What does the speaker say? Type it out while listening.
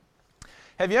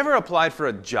Have you ever applied for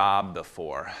a job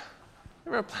before?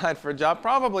 Ever applied for a job?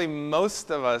 Probably most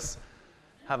of us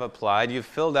have applied. You've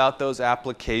filled out those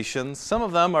applications. Some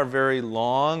of them are very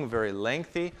long, very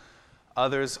lengthy.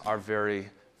 Others are very,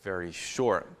 very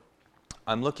short.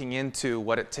 I'm looking into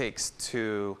what it takes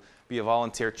to be a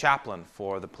volunteer chaplain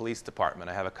for the police department.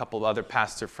 I have a couple of other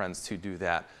pastor friends who do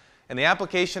that. And the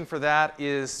application for that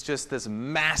is just this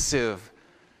massive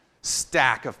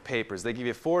stack of papers. They give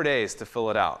you 4 days to fill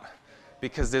it out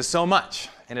because there's so much,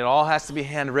 and it all has to be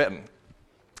handwritten.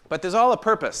 But there's all a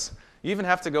purpose. You even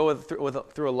have to go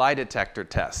through a lie detector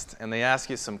test, and they ask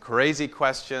you some crazy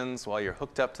questions while you're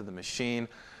hooked up to the machine.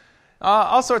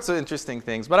 All sorts of interesting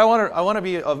things. But I want to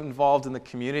be involved in the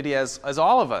community as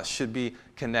all of us should be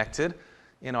connected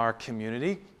in our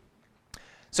community.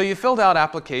 So you filled out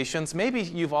applications. Maybe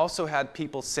you've also had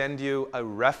people send you a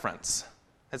reference.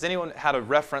 Has anyone had a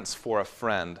reference for a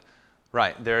friend?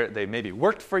 Right, they maybe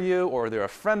worked for you, or they're a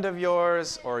friend of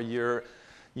yours, or you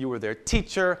were their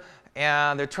teacher,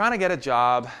 and they're trying to get a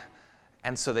job,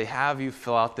 and so they have you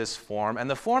fill out this form. And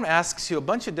the form asks you a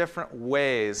bunch of different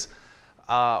ways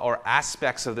or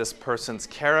aspects of this person's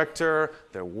character,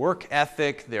 their work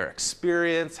ethic, their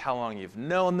experience, how long you've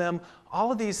known them, all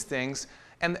of these things.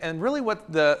 And really what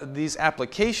these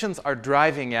applications are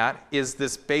driving at is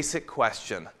this basic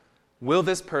question: will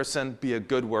this person be a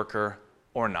good worker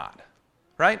or not?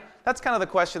 Right? That's kind of the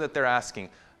question that they're asking.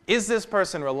 Is this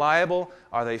person reliable?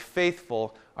 Are they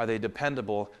faithful? Are they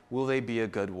dependable? Will they be a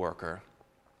good worker?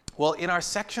 Well, in our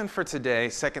section for today,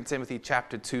 2 Timothy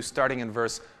chapter 2, starting in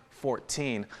verse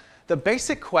 14, the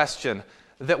basic question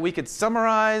that we could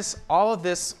summarize all of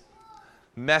this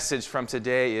message from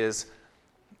today is,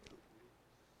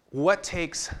 what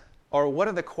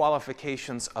are the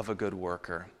qualifications of a good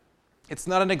worker? It's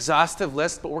not an exhaustive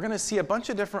list, but we're going to see a bunch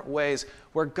of different ways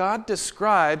where God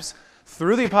describes,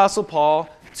 through the Apostle Paul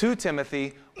to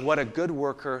Timothy, what a good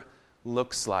worker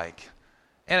looks like.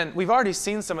 And we've already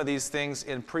seen some of these things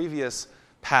in previous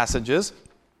passages.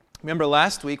 Remember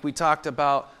last week we talked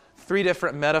about 3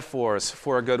 different metaphors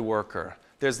for a good worker.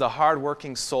 There's the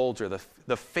hard-working soldier,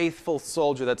 the faithful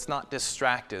soldier that's not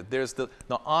distracted. There's the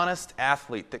honest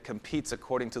athlete that competes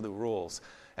according to the rules.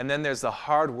 And then there's the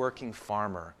hard-working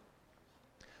farmer.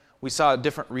 We saw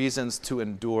different reasons to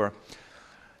endure.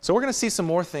 So we're going to see some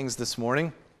more things this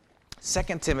morning.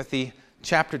 2 Timothy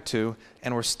chapter 2,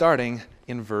 and we're starting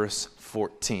in verse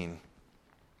 14.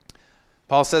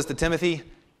 Paul says to Timothy,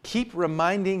 keep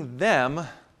reminding them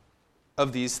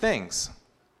of these things.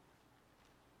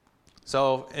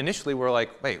 So initially we're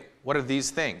like, wait, what are these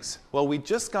things? Well, we've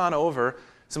just gone over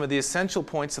some of the essential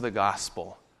points of the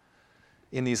gospel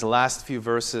in these last few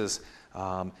verses,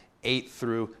 8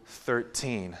 through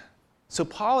 13. So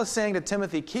Paul is saying to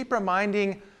Timothy, keep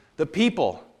reminding the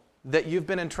people that you've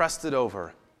been entrusted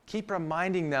over. Keep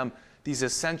reminding them these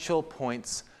essential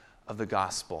points of the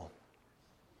gospel.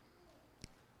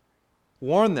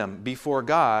 Warn them before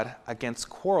God against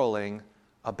quarreling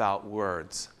about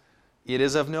words. It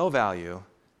is of no value,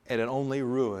 and it only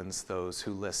ruins those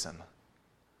who listen.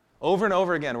 Over and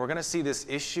over again, we're going to see this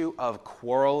issue of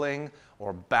quarreling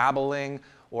or babbling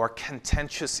or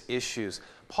contentious issues.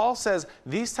 Paul says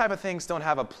these type of things don't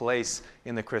have a place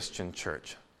in the Christian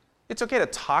church. It's okay to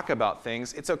talk about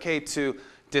things. It's okay to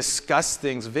discuss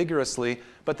things vigorously.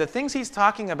 But the things he's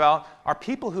talking about are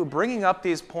people who are bringing up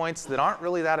these points that aren't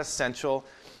really that essential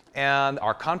and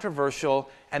are controversial,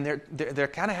 and they're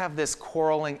kind of have this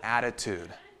quarreling attitude.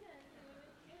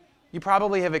 You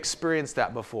probably have experienced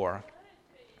that before.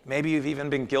 Maybe you've even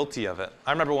been guilty of it.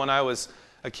 I remember when I was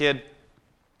a kid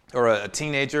or a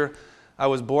teenager, I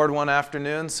was bored one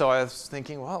afternoon, so I was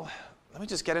thinking, well, let me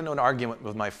just get into an argument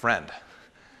with my friend.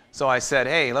 So I said,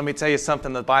 hey, let me tell you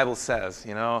something the Bible says,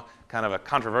 kind of a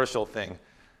controversial thing.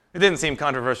 It didn't seem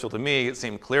controversial to me, it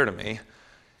seemed clear to me.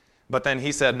 But then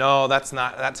he said, no, that's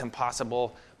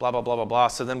impossible, blah, blah, blah, blah, blah.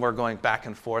 So then we're going back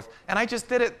and forth. And I just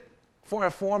did it for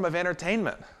a form of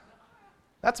entertainment.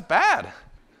 That's bad.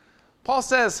 Paul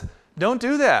says, don't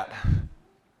do that.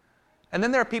 And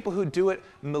then there are people who do it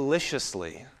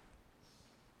maliciously.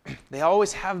 They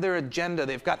always have their agenda.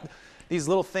 They've got these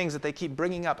little things that they keep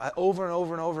bringing up over and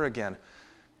over and over again.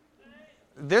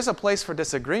 There's a place for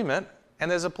disagreement, and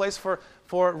there's a place for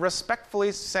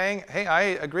respectfully saying, hey, I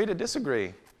agree to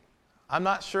disagree. I'm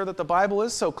not sure that the Bible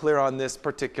is so clear on this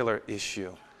particular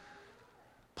issue.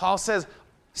 Paul says,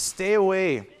 stay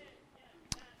away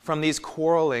from these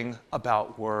quarreling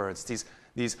about words,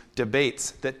 these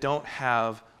debates that don't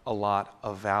have a lot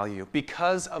of value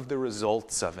because of the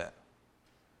results of it.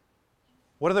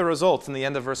 What are the results in the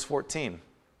end of verse 14?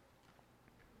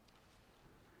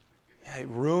 It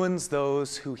ruins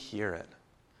those who hear it.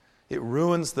 It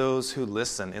ruins those who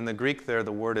listen. In the Greek there,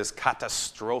 the word is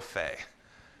katastrophe,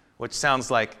 which sounds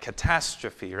like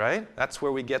catastrophe, right? That's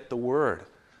where we get the word.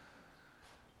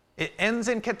 It ends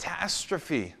in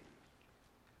catastrophe.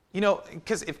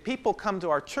 Because if people come to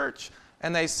our church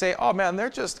and they say, oh man, they're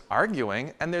just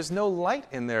arguing and there's no light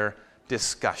in their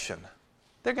discussion,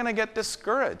 they're going to get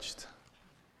discouraged.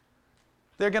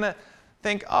 They're going to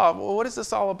think, oh, well, what is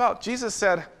this all about? Jesus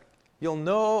said,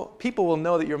 people will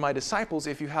know that you're my disciples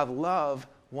if you have love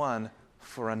one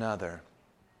for another.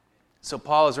 So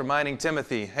Paul is reminding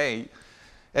Timothy, hey,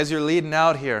 as you're leading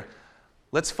out here,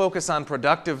 let's focus on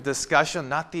productive discussion,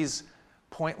 not these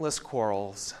pointless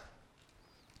quarrels.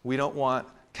 We don't want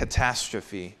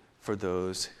catastrophe for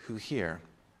those who hear.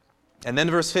 And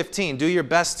then verse 15, do your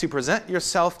best to present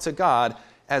yourself to God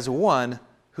as one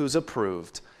who's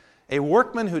approved, a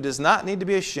workman who does not need to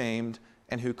be ashamed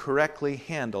and who correctly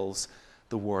handles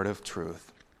the word of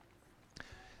truth.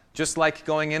 Just like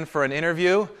going in for an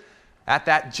interview at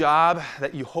that job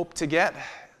that you hope to get,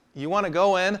 you want to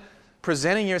go in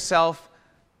presenting yourself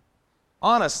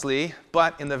honestly,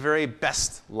 but in the very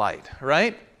best light,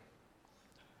 right?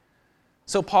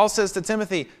 So Paul says to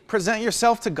Timothy, present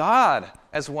yourself to God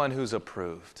as one who's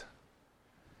approved.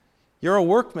 You're a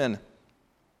workman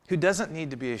who doesn't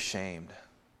need to be ashamed.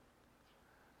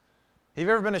 Have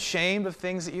you ever been ashamed of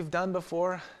things that you've done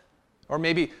before? Or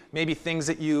maybe things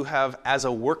that you have as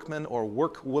a workman or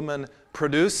workwoman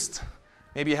produced?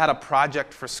 Maybe you had a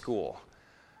project for school,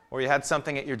 or you had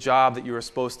something at your job that you were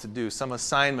supposed to do, some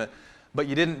assignment, but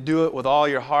you didn't do it with all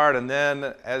your heart, and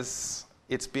then as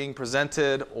it's being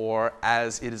presented or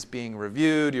as it is being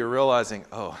reviewed, you're realizing,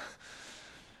 oh,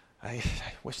 I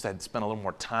wish I'd spent a little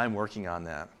more time working on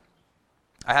that.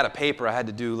 I had a paper I had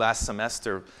to do last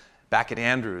semester back at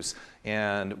Andrews,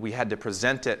 and we had to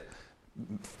present it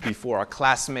before our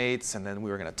classmates, and then we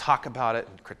were going to talk about it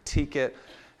and critique it.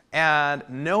 And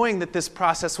knowing that this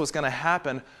process was going to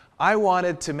happen, I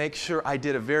wanted to make sure I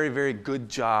did a very, very good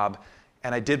job,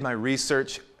 and I did my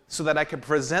research so that I could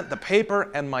present the paper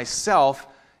and myself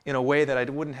in a way that I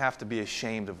wouldn't have to be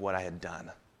ashamed of what I had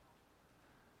done.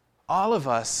 All of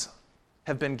us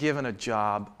have been given a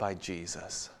job by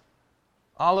Jesus.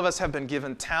 All of us have been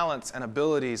given talents and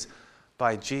abilities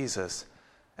by Jesus.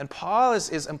 And Paul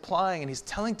is implying, and he's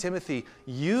telling Timothy,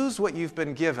 use what you've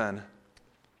been given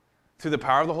through the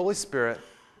power of the Holy Spirit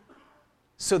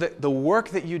so that the work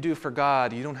that you do for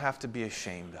God, you don't have to be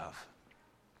ashamed of.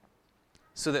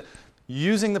 So that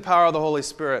using the power of the Holy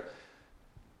Spirit,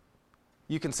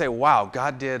 you can say, wow,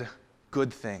 God did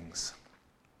good things.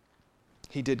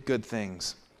 He did good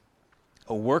things.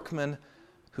 A workman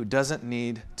who doesn't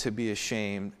need to be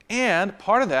ashamed. And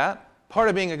part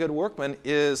of being a good workman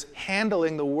is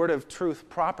handling the word of truth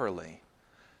properly.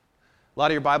 A lot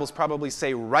of your Bibles probably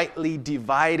say rightly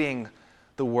dividing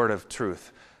the word of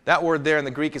truth. That word there in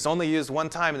the Greek is only used one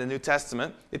time in the New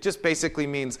Testament. It just basically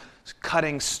means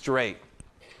cutting straight.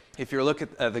 If you look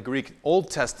at the Greek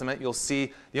Old Testament, you'll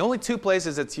see the only two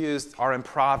places it's used are in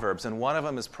Proverbs, and one of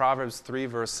them is Proverbs 3,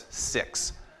 verse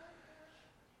 6.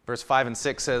 Verse 5 and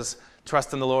 6 says,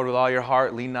 trust in the Lord with all your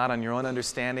heart, lean not on your own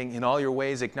understanding. In all your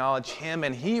ways acknowledge Him,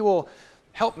 and He will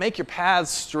help make your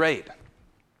paths straight.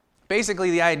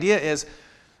 Basically, the idea is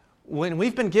when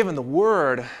we've been given the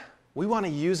Word, we want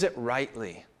to use it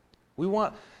rightly. We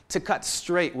want to cut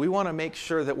straight. We want to make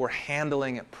sure that we're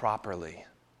handling it properly.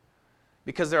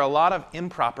 Because there are a lot of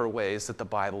improper ways that the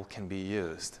Bible can be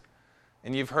used.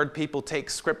 And you've heard people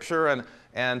take Scripture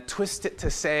and twist it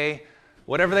to say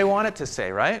whatever they want it to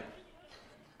say, right?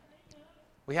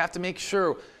 We have to make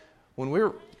sure when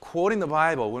we're quoting the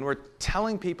Bible, when we're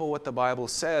telling people what the Bible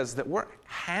says, that we're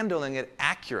handling it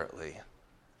accurately.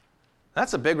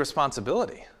 That's a big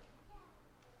responsibility.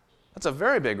 That's a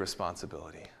very big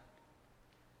responsibility.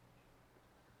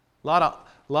 A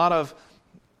lot of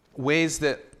ways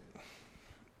that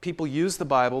people use the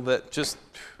Bible that just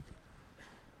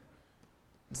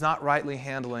it's not rightly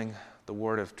handling the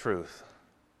word of truth.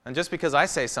 And just because I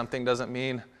say something doesn't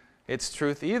mean it's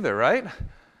truth either, right?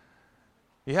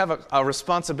 You have a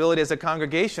responsibility as a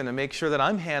congregation to make sure that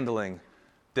I'm handling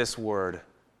this word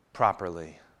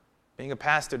properly. Being a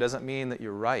pastor doesn't mean that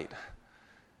you're right.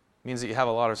 It means that you have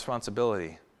a lot of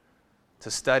responsibility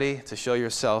to study, to show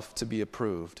yourself to be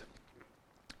approved.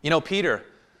 You know, Peter,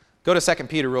 go to 2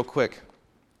 Peter real quick.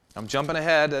 I'm jumping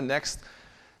ahead to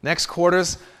next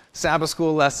quarter's Sabbath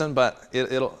school lesson, but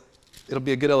it'll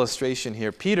be a good illustration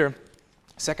here. 2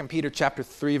 Peter chapter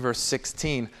 3, verse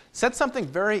 16, said something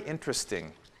very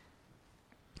interesting.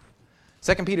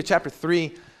 2 Peter chapter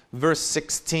 3, verse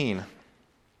 16.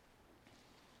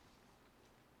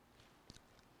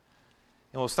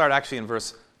 And we'll start actually in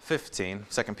verse 15,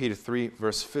 2 Peter 3,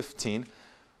 verse 15.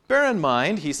 Bear in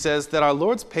mind, he says, that our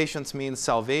Lord's patience means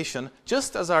salvation,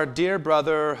 just as our dear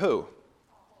brother, who?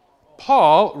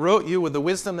 Paul wrote you with the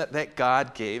wisdom that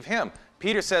God gave him.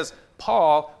 Peter says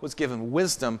Paul was given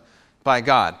wisdom by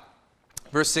God.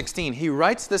 Verse 16, he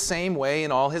writes the same way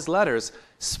in all his letters,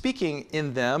 speaking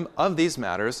in them of these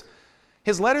matters.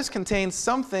 His letters contain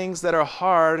some things that are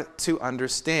hard to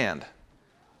understand,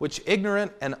 which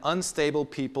ignorant and unstable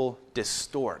people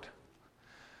distort.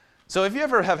 So if you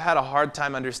ever have had a hard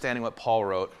time understanding what Paul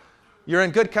wrote, you're in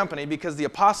good company, because the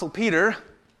Apostle Peter,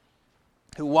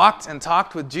 who walked and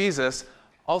talked with Jesus,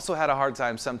 also had a hard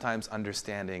time sometimes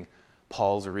understanding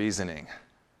Paul's reasoning.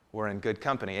 We're in good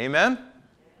company. Amen?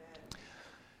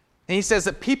 And he says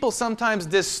that people sometimes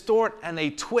distort and they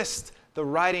twist the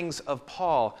writings of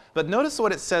Paul. But notice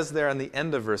what it says there in the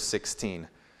end of verse 16. It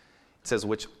says,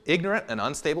 which ignorant and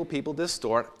unstable people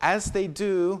distort, as they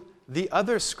do the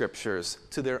other scriptures,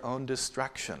 to their own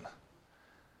destruction.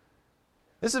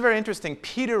 This is very interesting.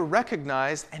 Peter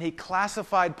recognized and he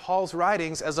classified Paul's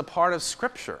writings as a part of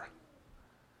Scripture.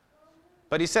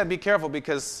 But he said, be careful,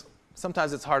 because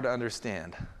sometimes it's hard to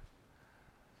understand.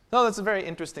 No, that's a very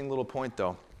interesting little point,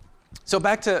 though. So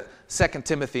back to 2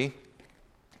 Timothy.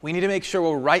 We need to make sure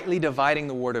we're rightly dividing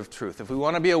the word of truth. If we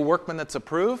want to be a workman that's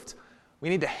approved, we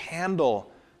need to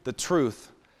handle the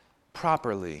truth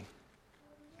properly.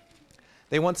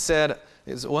 They once said,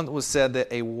 it was said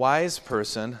that a wise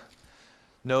person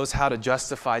knows how to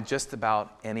justify just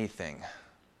about anything.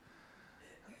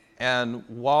 And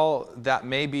while that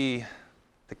may be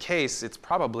the case, it's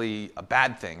probably a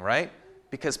bad thing, right?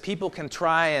 Because people can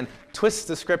try and twist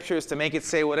the scriptures to make it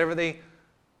say whatever they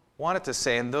want it to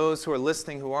say, and those who are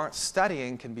listening who aren't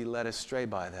studying can be led astray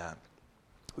by that.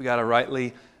 We got to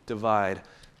rightly divide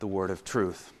the word of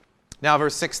truth. Now,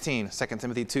 verse 16, 2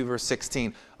 Timothy 2, verse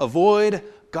 16. Avoid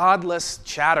godless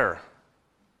chatter.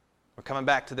 We're coming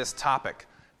back to this topic.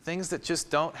 Things that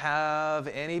just don't have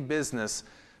any business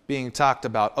being talked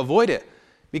about. Avoid it,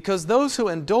 because those who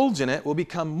indulge in it will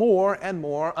become more and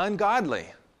more ungodly.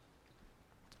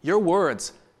 Your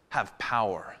words have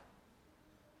power.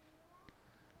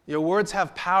 Your words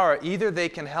have power. Either they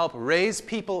can help raise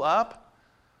people up,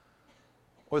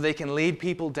 or they can lead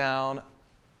people down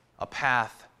a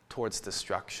path towards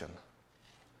destruction.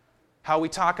 How we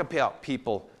talk about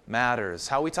people matters.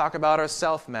 How we talk about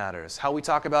ourselves matters. How we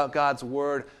talk about God's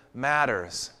word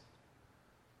matters.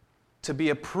 To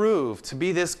be approved, to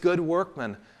be this good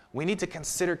workman, we need to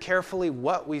consider carefully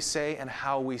what we say and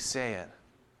how we say it.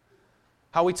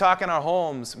 How we talk in our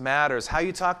homes matters. How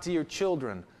you talk to your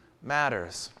children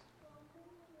matters.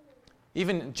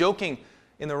 Even joking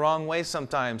in the wrong way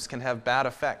sometimes can have bad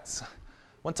effects.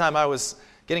 One time I was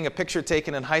getting a picture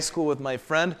taken in high school with my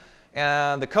friend,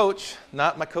 and the coach,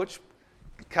 not my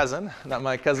cousin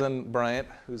Bryant,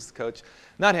 who's the coach,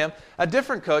 not him, a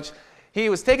different coach, he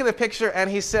was taking the picture and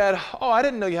he said, "Oh, I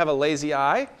didn't know you have a lazy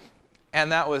eye." And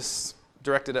that was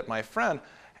directed at my friend.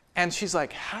 And she's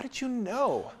like, "How did you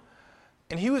know?"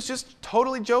 And he was just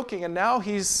totally joking, and now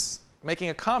he's making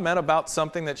a comment about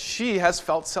something that she has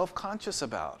felt self-conscious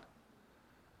about.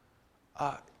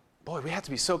 Boy, we have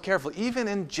to be so careful. Even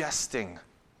in jesting,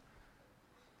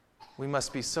 we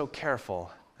must be so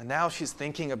careful. And now she's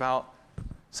thinking about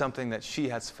something that she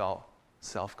has felt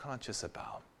self-conscious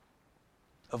about.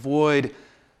 Avoid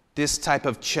this type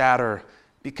of chatter,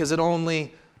 because it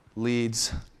only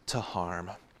leads to harm.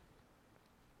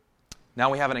 Now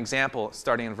we have an example,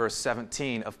 starting in verse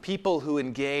 17, of people who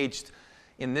engaged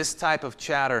in this type of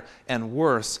chatter and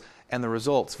worse, and the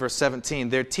results. Verse 17,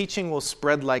 their teaching will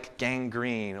spread like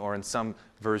gangrene, or in some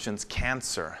versions,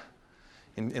 cancer.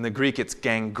 In the Greek, it's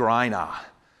gangryna.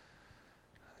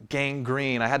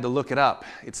 Gangrene, I had to look it up.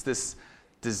 It's this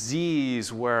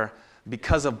disease where,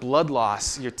 because of blood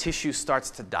loss, your tissue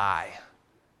starts to die.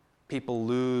 People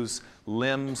lose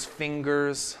limbs,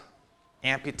 fingers,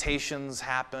 amputations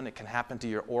happen. It can happen to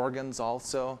your organs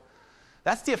also.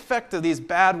 That's the effect of these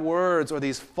bad words or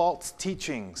these false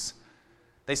teachings.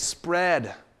 They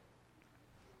spread.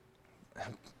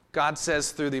 God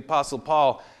says through the Apostle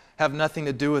Paul, have nothing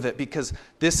to do with it, because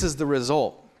this is the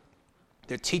result.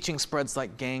 Their teaching spreads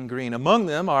like gangrene. Among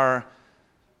them are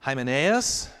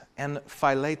Hymenaeus and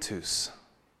Philetus.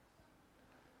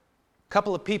 A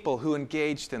couple of people who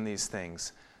engaged in these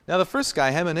things. Now the first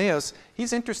guy, Hymenaeus,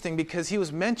 he's interesting because he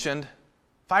was mentioned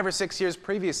 5 or 6 years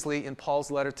previously in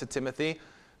Paul's letter to Timothy,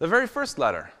 the very first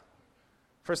letter.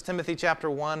 1 Timothy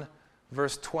chapter 1,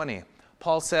 verse 20.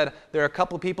 Paul said, there are a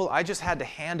couple of people I just had to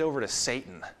hand over to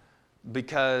Satan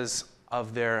because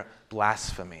of their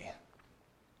blasphemy.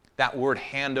 That word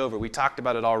hand over, we talked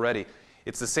about it already.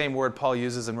 It's the same word Paul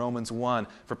uses in Romans 1.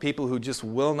 For people who just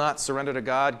will not surrender to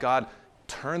God, God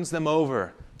turns them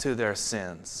over to their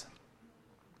sins.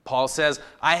 Paul says,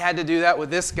 I had to do that with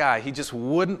this guy. He just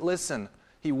wouldn't listen.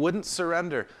 He wouldn't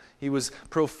surrender. He was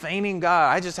profaning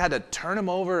God. I just had to turn him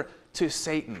over to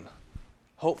Satan.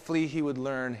 Hopefully he would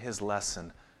learn his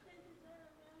lesson.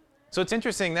 So it's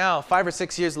interesting now, 5 or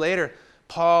 6 years later,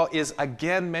 Paul is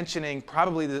again mentioning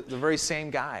probably the very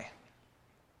same guy.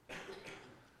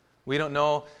 We don't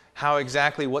know how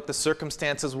exactly what the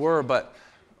circumstances were, but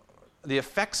the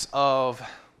effects of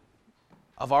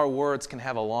our words can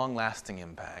have a long-lasting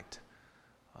impact.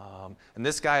 And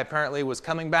this guy apparently was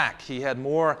coming back. He had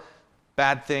more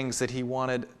bad things that he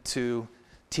wanted to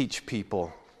teach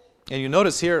people. And you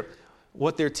notice here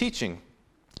what they're teaching.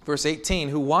 Verse 18,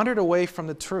 who wandered away from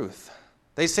the truth.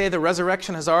 They say the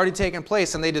resurrection has already taken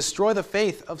place, and they destroy the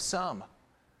faith of some.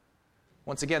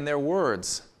 Once again, their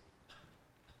words.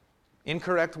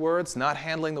 Incorrect words, not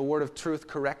handling the word of truth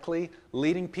correctly,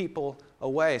 leading people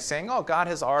away, saying, oh, God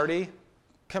has already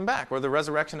come back, or the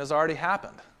resurrection has already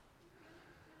happened.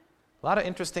 A lot of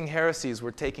interesting heresies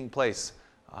were taking place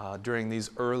during these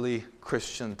early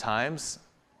Christian times,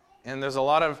 and there's a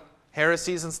lot of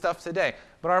heresies and stuff today.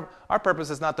 But our purpose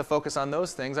is not to focus on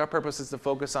those things. Our purpose is to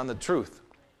focus on the truth.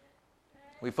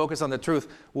 We focus on the truth,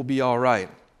 we'll be all right.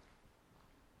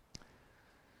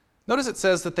 Notice it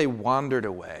says that they wandered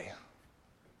away.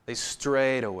 They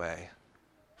strayed away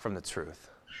from the truth.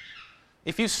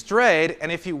 If you strayed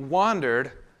and if you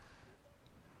wandered,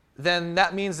 then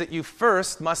that means that you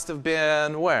first must have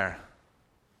been where?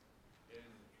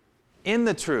 In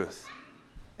the truth.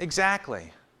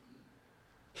 Exactly.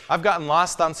 I've gotten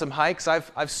lost on some hikes.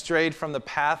 I've strayed from the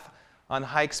path on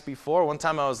hikes before. One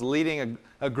time I was leading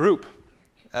a group.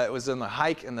 It was in the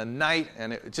hike in the night,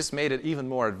 and it just made it even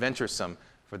more adventuresome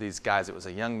for these guys. It was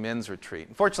a young men's retreat.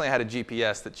 Unfortunately, I had a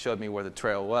GPS that showed me where the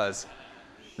trail was.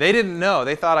 They didn't know.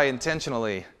 They thought I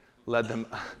intentionally led them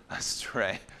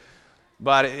astray.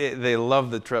 But they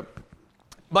loved the trip.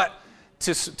 But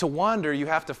to wander, you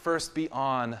have to first be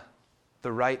on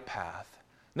the right path.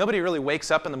 Nobody really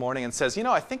wakes up in the morning and says,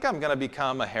 I think I'm going to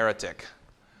become a heretic.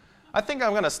 I think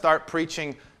I'm going to start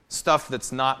preaching stuff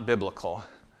that's not biblical.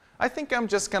 I think I'm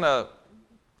just going to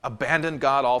abandon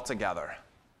God altogether.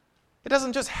 It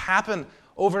doesn't just happen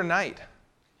overnight.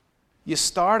 You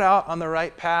start out on the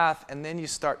right path, and then you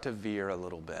start to veer a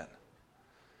little bit.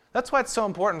 That's why it's so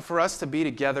important for us to be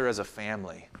together as a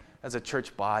family, as a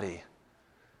church body.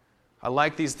 I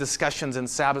like these discussions in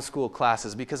Sabbath school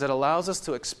classes because it allows us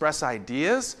to express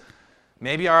ideas.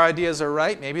 Maybe our ideas are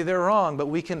right, maybe they're wrong, but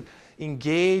we can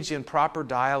engage in proper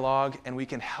dialogue and we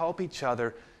can help each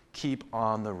other keep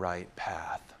on the right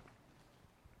path.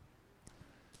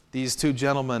 These two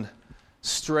gentlemen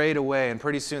strayed away, and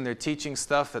pretty soon they're teaching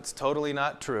stuff that's totally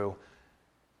not true,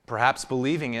 perhaps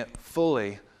believing it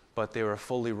fully, but they were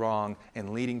fully wrong and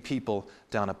leading people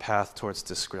down a path towards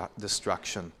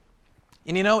destruction.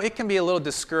 And it can be a little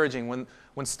discouraging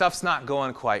when stuff's not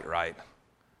going quite right.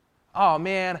 Oh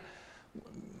man,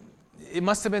 it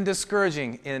must have been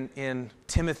discouraging in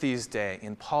Timothy's day,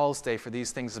 in Paul's day, for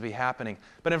these things to be happening.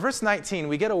 But in verse 19,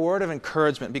 we get a word of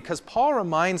encouragement because Paul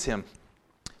reminds him,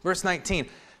 verse 19,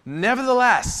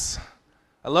 nevertheless,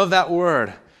 I love that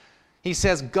word. He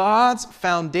says, God's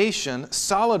foundation,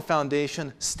 solid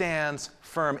foundation, stands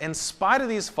firm. In spite of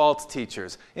these false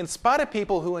teachers, in spite of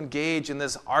people who engage in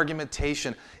this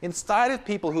argumentation, in spite of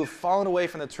people who have fallen away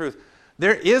from the truth,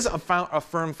 there is a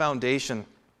firm foundation.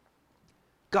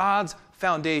 God's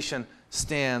foundation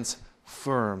stands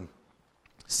firm,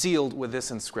 sealed with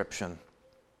this inscription.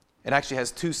 It actually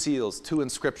has two seals, two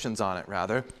inscriptions on it,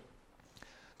 rather.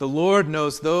 The Lord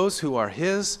knows those who are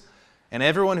His, and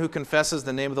everyone who confesses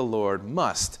the name of the Lord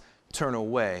must turn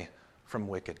away from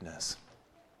wickedness.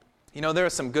 There are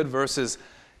some good verses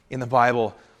in the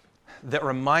Bible that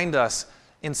remind us,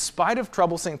 in spite of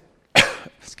troublesome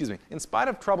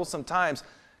times,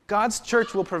 God's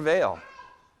church will prevail.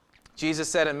 Jesus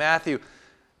said in Matthew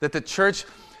that the church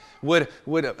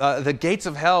the gates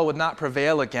of hell would not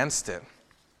prevail against it.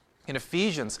 In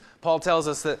Ephesians, Paul tells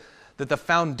us that the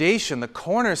foundation, the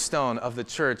cornerstone of the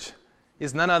church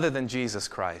is none other than Jesus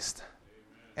Christ.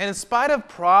 And in spite of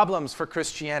problems for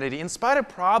Christianity, in spite of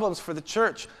problems for the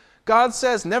church, God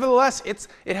says, nevertheless,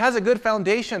 it has a good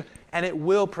foundation and it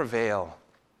will prevail.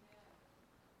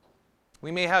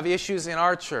 We may have issues in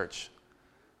our church.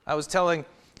 I was telling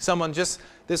someone just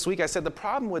this week, I said, the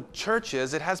problem with church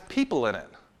is it has people in it.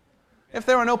 If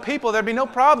there were no people, there'd be no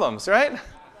problems, right?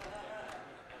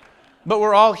 But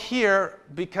we're all here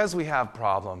because we have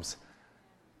problems.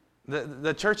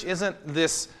 The church isn't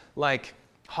this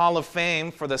hall of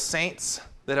fame for the saints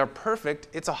that are perfect.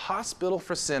 It's a hospital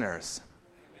for sinners.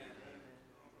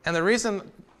 And the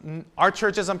reason our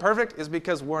church isn't perfect is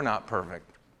because we're not perfect.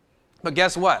 But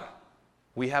guess what?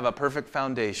 We have a perfect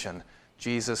foundation,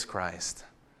 Jesus Christ.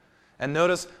 And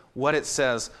notice what it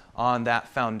says on that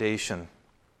foundation.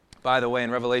 By the way,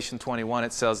 in Revelation 21,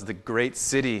 it says the great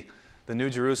city, the New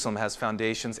Jerusalem, has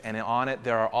foundations, and on it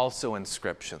there are also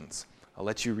inscriptions. I'll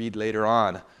let you read later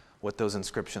on what those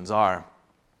inscriptions are.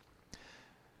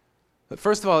 But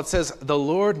first of all, it says, the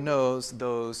Lord knows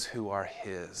those who are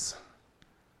His.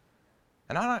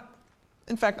 And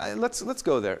let's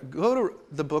go there. Go to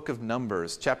the book of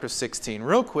Numbers, chapter 16.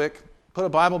 Real quick, put a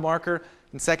Bible marker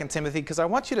in 2 Timothy, because I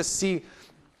want you to see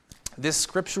this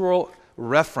scriptural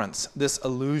reference, this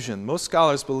allusion. Most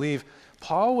scholars believe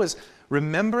Paul was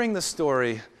remembering the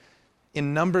story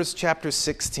in Numbers chapter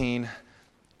 16,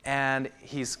 and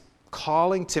he's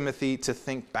calling Timothy to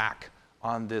think back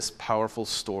on this powerful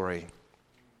story.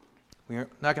 We're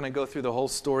not going to go through the whole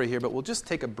story here, but we'll just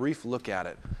take a brief look at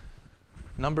it.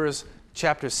 Numbers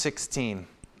chapter 16.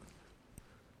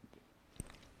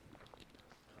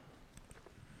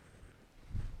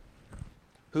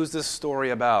 Who's this story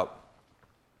about?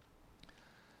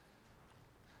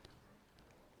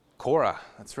 Korah,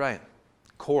 that's right.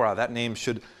 Korah, that name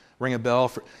should ring a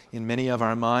bell in many of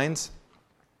our minds.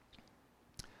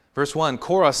 Verse 1,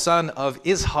 Korah, son of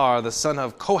Izhar, the son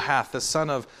of Kohath, the son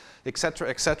of etc.,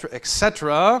 etc.,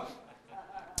 etc.,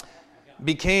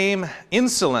 became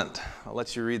insolent. I'll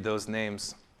let you read those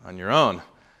names on your own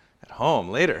at home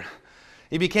later.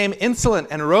 He became insolent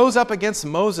and rose up against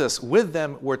Moses. With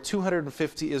them were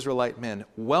 250 Israelite men,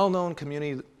 well-known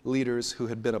community leaders who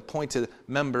had been appointed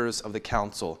members of the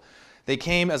council. They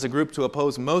came as a group to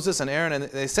oppose Moses and Aaron, and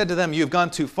they said to them, "You've gone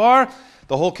too far.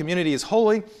 The whole community is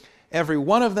holy, every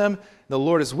one of them. The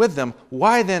Lord is with them.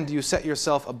 Why then do you set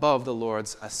yourself above the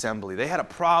Lord's assembly?" They had a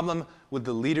problem with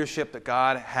the leadership that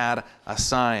God had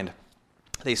assigned.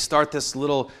 They start this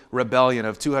little rebellion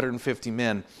of 250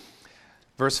 men.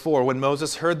 Verse 4, when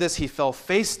Moses heard this, he fell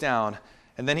face down,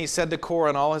 and then he said to Korah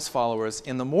and all his followers,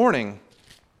 "In the morning,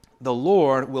 the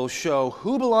Lord will show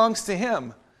who belongs to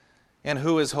him and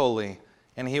who is holy,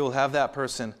 and he will have that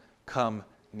person come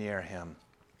near him."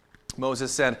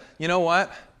 Moses said, "You know what?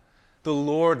 The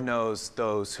Lord knows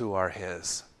those who are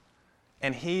his,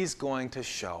 and he's going to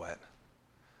show it."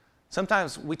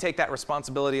 Sometimes we take that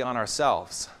responsibility on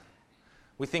ourselves.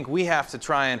 We think we have to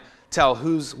try and tell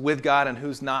who's with God and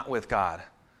who's not with God.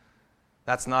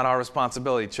 That's not our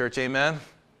responsibility, church, amen?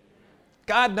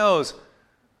 God knows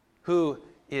who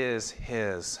is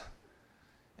his.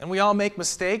 And we all make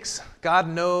mistakes. God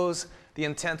knows the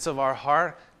intents of our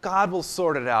heart. God will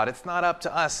sort it out. It's not up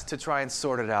to us to try and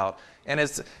sort it out. And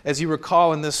as you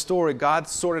recall in this story, God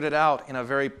sorted it out in a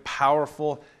very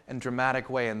powerful and dramatic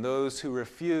way. And those who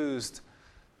refused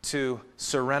to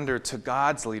surrender to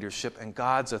God's leadership and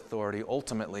God's authority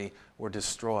ultimately were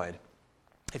destroyed.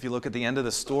 If you look at the end of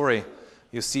the story,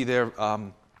 you see there,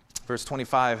 verse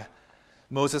 25,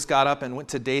 Moses got up and went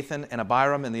to Dathan, and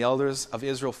Abiram and the elders of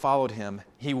Israel followed him.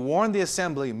 He warned the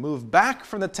assembly, "Move back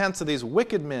from the tents of these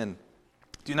wicked men.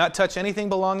 Do not touch anything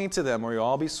belonging to them, or you'll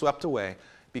all be swept away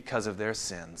because of their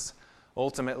sins."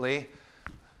 Ultimately,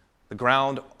 the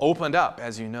ground opened up,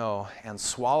 as you know, and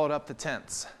swallowed up the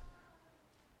tents.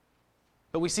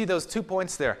 But we see those 2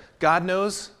 points there. God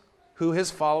knows who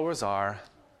his followers are.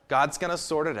 God's going to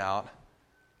sort it out.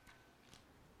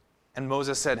 And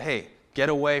Moses said, "Hey, get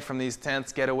away from these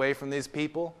tents, get away from these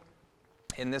people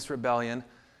in this rebellion."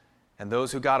 And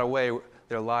those who got away,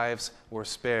 their lives were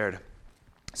spared.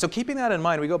 So keeping that in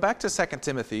mind, we go back to 2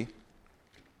 Timothy.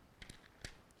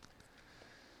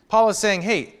 Paul is saying,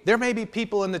 hey, there may be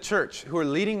people in the church who are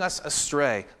leading us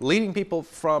astray, leading people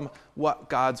from what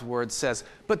God's word says.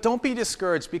 But don't be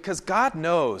discouraged, because God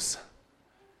knows.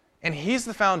 And he's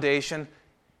the foundation,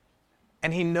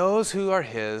 and he knows who are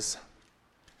his.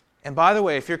 And by the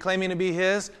way, if you're claiming to be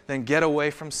his, then get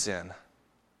away from sin.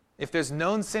 If there's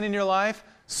known sin in your life,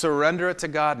 surrender it to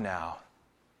God now.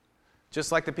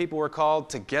 Just like the people were called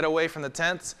to get away from the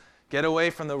tents, get away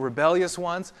from the rebellious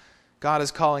ones, God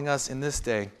is calling us in this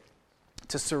day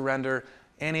to surrender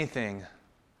anything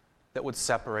that would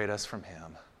separate us from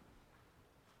him.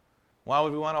 Why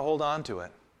would we want to hold on to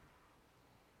it?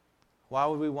 Why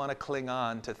would we want to cling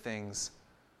on to things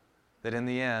that in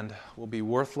the end will be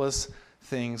worthless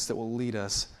things that will lead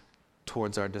us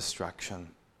towards our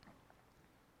destruction?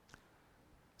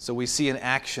 So we see an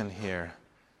action here.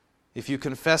 If you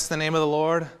confess the name of the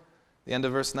Lord, the end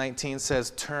of verse 19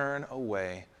 says, turn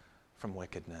away from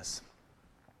wickedness.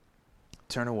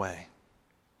 Turn away.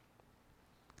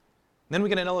 Then we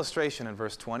get an illustration in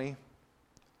verse 20.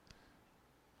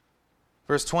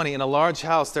 Verse 20, in a large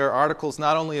house there are articles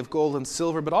not only of gold and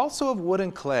silver, but also of wood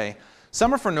and clay.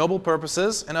 Some are for noble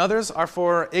purposes, and others are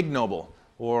for ignoble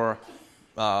or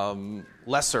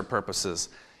lesser purposes.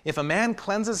 If a man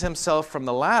cleanses himself from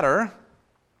the latter,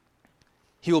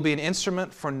 he will be an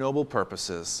instrument for noble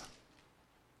purposes,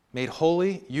 made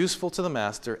holy, useful to the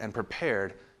master, and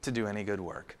prepared to do any good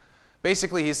work.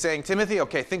 Basically, he's saying, Timothy,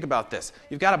 okay, think about this.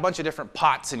 You've got a bunch of different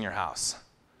pots in your house.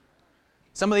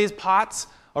 Some of these pots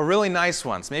are really nice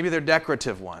ones. Maybe they're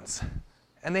decorative ones.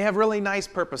 And they have really nice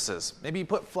purposes. Maybe you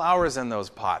put flowers in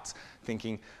those pots,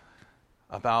 thinking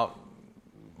about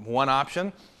one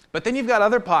option. But then you've got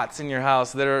other pots in your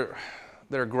house that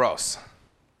are gross.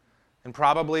 And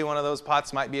probably one of those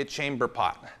pots might be a chamber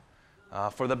pot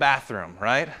for the bathroom,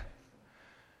 right?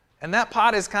 And that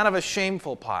pot is kind of a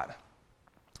shameful pot.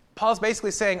 Paul's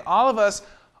basically saying all of us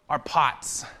are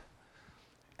pots.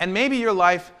 And maybe your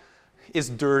life is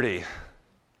dirty.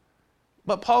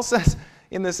 But Paul says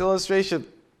in this illustration,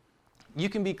 you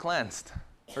can be cleansed.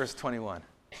 Verse 21.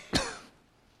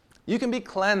 You can be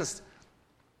cleansed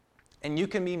and you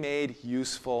can be made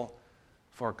useful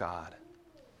for God.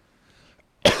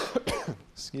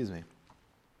 Excuse me.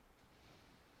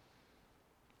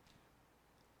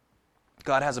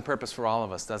 God has a purpose for all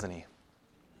of us, doesn't he?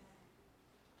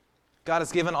 God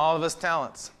has given all of us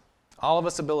talents, all of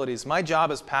us abilities. My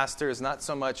job as pastor is not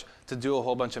so much to do a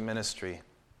whole bunch of ministry.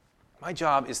 My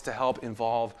job is to help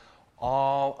involve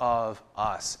all of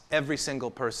us, every single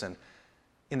person,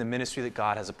 in the ministry that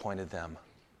God has appointed them.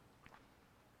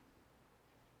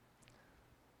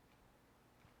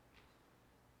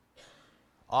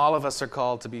 All of us are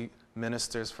called to be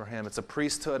ministers for him. It's a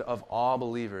priesthood of all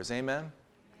believers. Amen?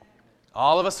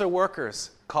 All of us are workers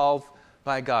called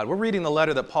by God. We're reading the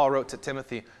letter that Paul wrote to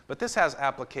Timothy, but this has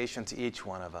application to each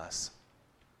one of us.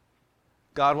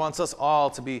 God wants us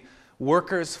all to be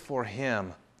workers for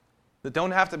him that don't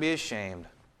have to be ashamed.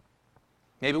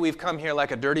 Maybe we've come here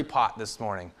like a dirty pot this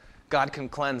morning. God can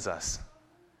cleanse us.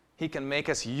 He can make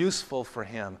us useful for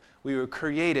him. We were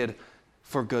created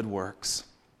for good works.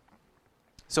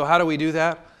 So how do we do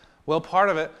that? Well, part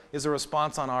of it is a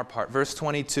response on our part. Verse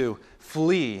 22,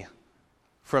 flee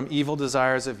from evil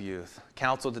desires of youth.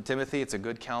 Counsel to Timothy, it's a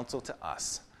good counsel to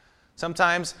us.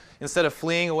 Sometimes, instead of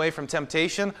fleeing away from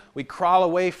temptation, we crawl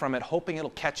away from it, hoping it'll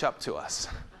catch up to us.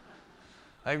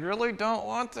 I really don't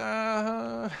want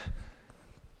to.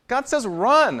 God says,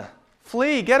 run,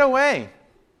 flee, get away.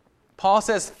 Paul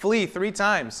says, flee 3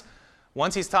 times.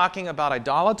 Once he's talking about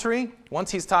idolatry, once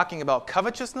he's talking about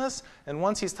covetousness, and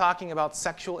once he's talking about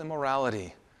sexual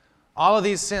immorality. All of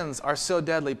these sins are so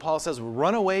deadly. Paul says,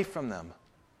 run away from them.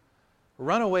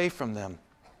 Run away from them.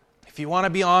 If you want to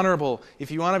be honorable,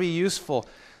 if you want to be useful,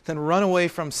 then run away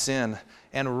from sin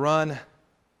and run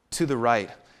to the right.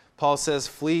 Paul says,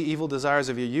 flee evil desires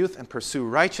of your youth and pursue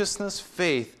righteousness,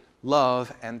 faith,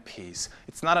 love, and peace.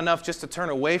 It's not enough just to turn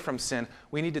away from sin.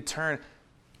 We need to turn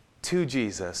to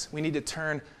Jesus. We need to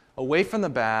turn away from the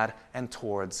bad and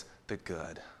towards the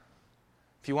good.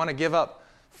 If you want to give up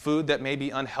food that may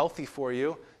be unhealthy for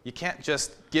you, you can't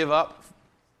just give up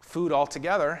food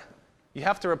altogether. You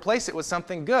have to replace it with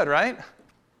something good, right?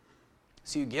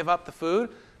 So you give up the food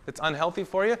that's unhealthy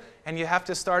for you, and you have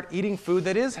to start eating food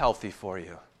that is healthy for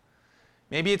you.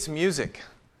 Maybe it's music.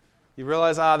 You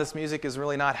realize, this music is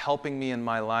really not helping me in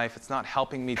my life. It's not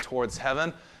helping me towards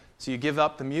heaven. So you give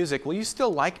up the music. Well, you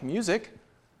still like music.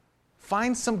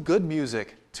 Find some good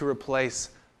music to replace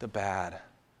the bad.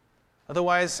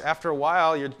 Otherwise, after a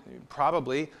while, you're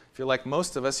probably, if you're like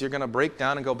most of us, you're going to break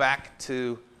down and go back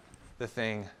to the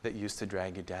thing that used to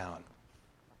drag you down.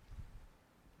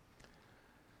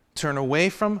 Turn away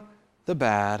from the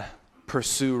bad,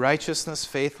 pursue righteousness,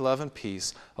 faith, love, and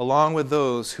peace, along with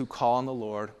those who call on the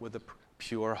Lord with a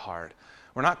pure heart.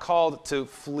 We're not called to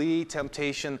flee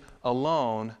temptation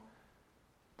alone.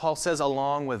 Paul says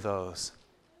along with those.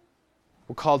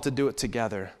 We're called to do it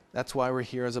together. That's why we're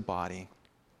here as a body.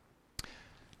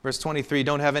 Verse 23,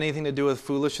 don't have anything to do with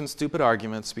foolish and stupid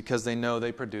arguments because they know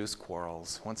they produce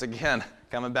quarrels. Once again,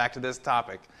 coming back to this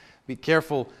topic, be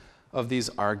careful of these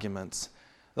arguments.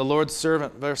 The Lord's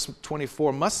servant, verse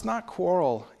 24, must not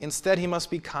quarrel. Instead, he must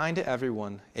be kind to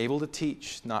everyone, able to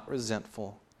teach, not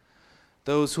resentful.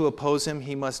 Those who oppose him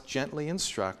he must gently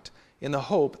instruct in the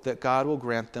hope that God will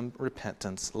grant them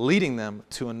repentance, leading them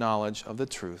to a knowledge of the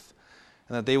truth,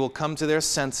 and that they will come to their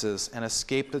senses and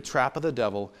escape the trap of the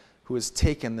devil who has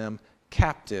taken them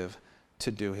captive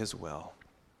to do his will.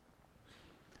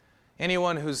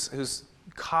 Anyone who's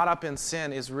caught up in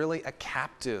sin is really a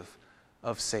captive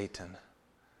of Satan.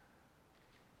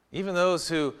 Even those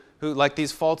who who, like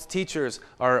these false teachers,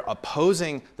 are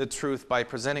opposing the truth by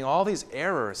presenting all these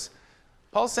errors.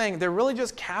 Paul's saying they're really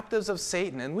just captives of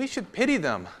Satan, and we should pity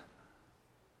them.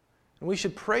 And we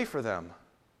should pray for them.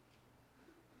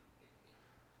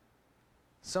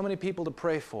 So many people to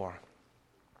pray for.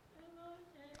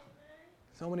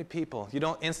 So many people. You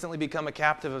don't instantly become a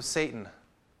captive of Satan.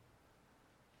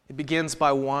 It begins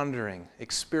by wandering,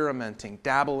 experimenting,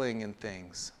 dabbling in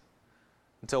things,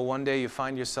 until one day you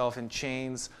find yourself in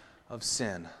chains of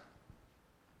sin.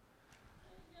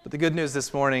 But the good news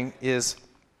this morning is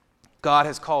God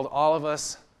has called all of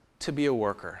us to be a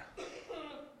worker.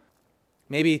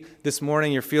 Maybe this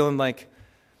morning you're feeling like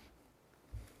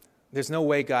there's no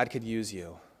way God could use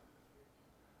you.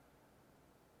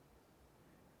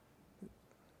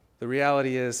 The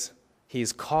reality is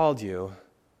He's called you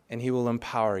and He will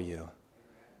empower you.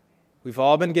 We've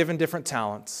all been given different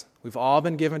talents. We've all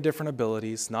been given different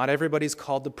abilities. Not everybody's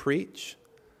called to preach.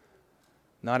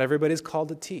 Not everybody's called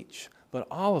to teach. But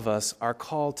all of us are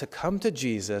called to come to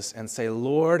Jesus and say,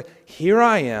 Lord, here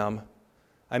I am.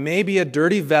 I may be a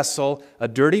dirty vessel, a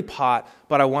dirty pot,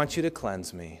 but I want you to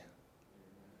cleanse me.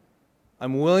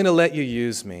 I'm willing to let you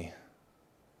use me.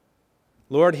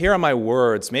 Lord, here are my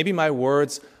words. Maybe my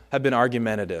words have been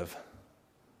argumentative,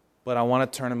 but I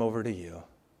want to turn them over to you.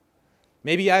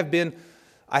 Maybe I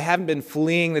haven't been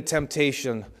fleeing the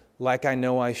temptation like I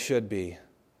know I should be.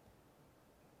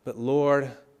 But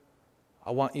Lord,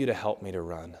 I want you to help me to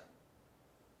run.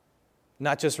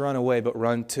 Not just run away, but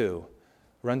run to.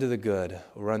 Run to the good,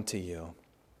 run to you.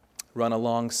 Run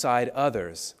alongside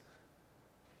others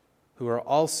who are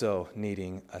also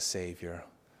needing a Savior.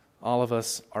 All of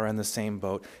us are in the same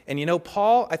boat. And you know,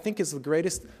 Paul, I think, is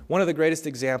one of the greatest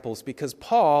examples, because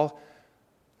Paul,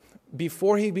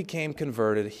 before he became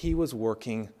converted, he was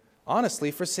working, honestly,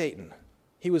 for Satan.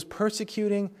 He was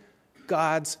persecuting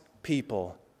God's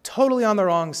people, totally on the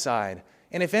wrong side.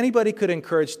 And if anybody could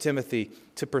encourage Timothy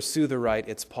to pursue the right,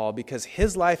 it's Paul, because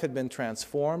his life had been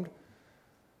transformed.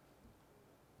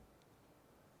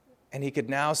 And he could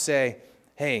now say,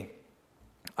 hey,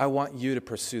 I want you to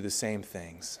pursue the same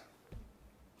things.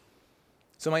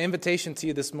 So my invitation to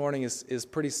you this morning is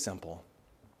pretty simple.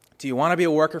 Do you want to be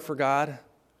a worker for God?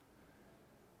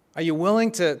 Are you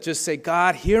willing to just say,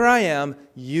 God, here I am,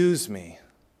 use me?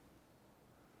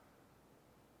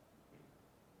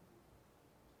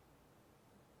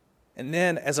 And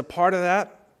then, as a part of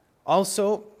that,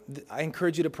 also, I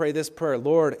encourage you to pray this prayer.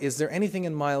 Lord, is there anything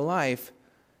in my life,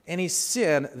 any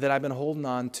sin that I've been holding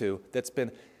on to that's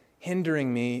been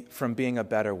hindering me from being a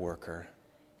better worker?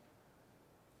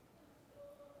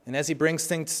 And as He brings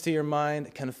things to your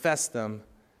mind, confess them,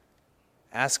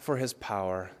 ask for His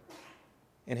power,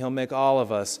 and He'll make all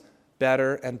of us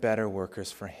better and better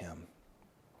workers for Him.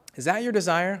 Is that your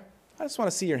desire? I just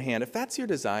want to see your hand. If that's your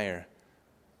desire,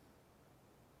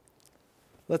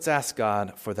 let's ask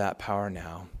God for that power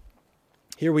now.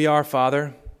 Here we are,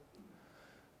 Father.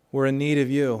 We're in need of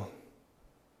you.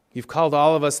 You've called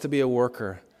all of us to be a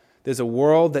worker. There's a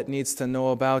world that needs to know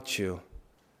about you.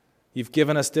 You've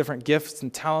given us different gifts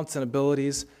and talents and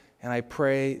abilities, and I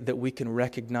pray that we can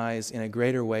recognize in a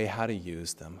greater way how to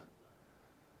use them.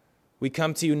 We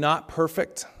come to you not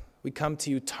perfect. We come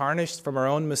to you tarnished from our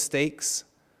own mistakes.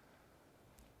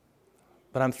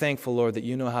 But I'm thankful, Lord, that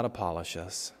you know how to polish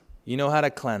us. You know how to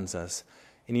cleanse us,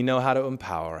 and you know how to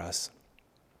empower us.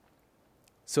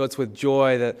 So it's with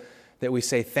joy that we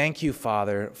say, thank you,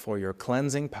 Father, for your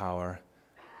cleansing power.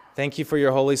 Thank you for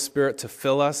your Holy Spirit to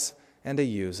fill us and to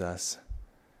use us.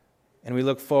 And we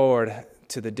look forward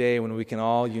to the day when we can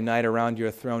all unite around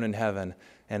your throne in heaven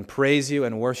and praise you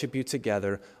and worship you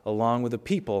together along with the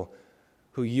people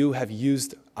who you have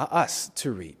used us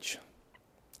to reach.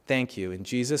 Thank you. In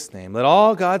Jesus' name, let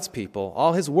all God's people,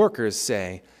 all His workers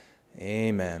say,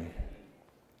 amen.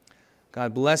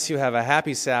 God bless you. Have a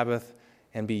happy Sabbath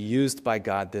and be used by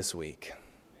God this week.